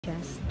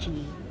Just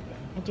G.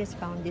 I just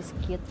found this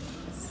cute.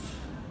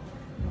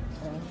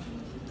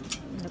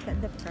 Look at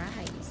the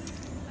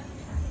price.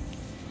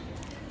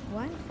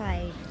 1.5.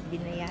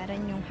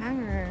 Binayaran yung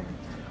hanger.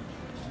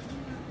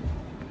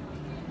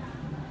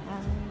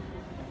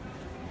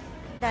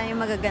 Tayo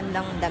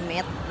magagandang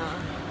damit, no?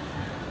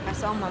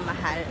 Kaso ang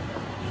mamahal.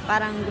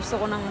 Parang gusto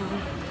ko nang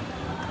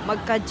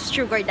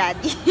magka-sugar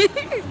daddy.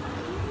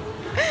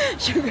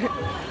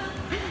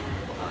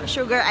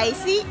 Sugar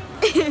icy.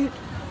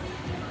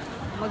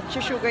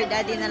 Mag-sugar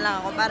daddy na lang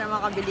ako para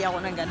makabili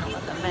ako ng ganong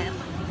kadamit.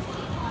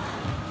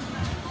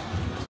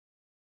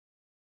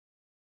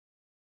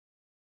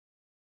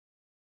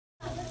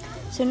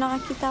 So,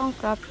 nakakita akong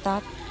crop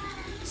top.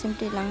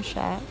 Simple lang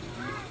siya.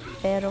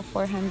 Pero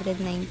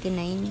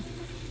 499.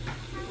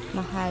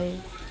 Mahal.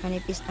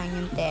 Manipis lang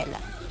yung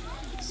tela.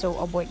 So,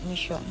 abort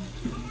mission.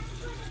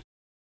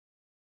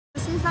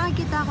 Since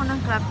nakakita ako ng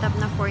crop top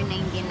na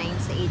 499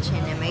 sa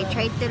H&M, I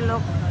tried to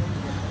look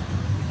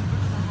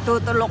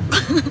tutulok.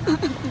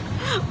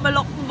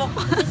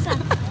 Malokbok.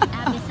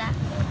 Bisa.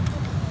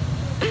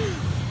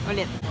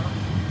 Ulit.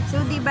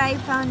 So, diba I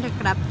found a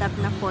crop top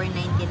na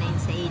 499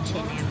 sa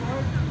H&M.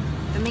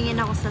 Tumingin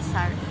ako sa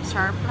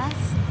Sour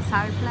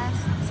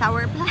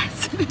Plus.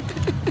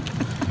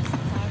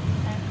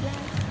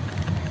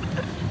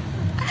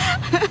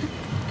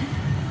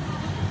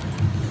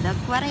 Look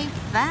what I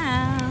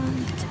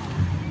found.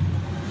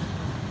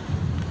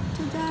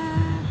 Tada!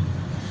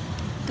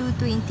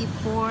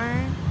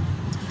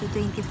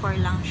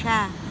 224 lang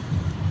siya.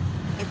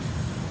 It's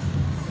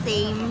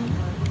same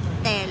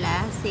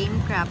tela, same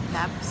crop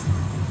tops,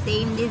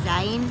 same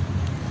design.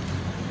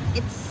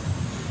 It's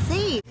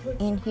safe.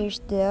 And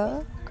here's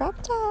the crop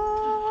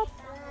top.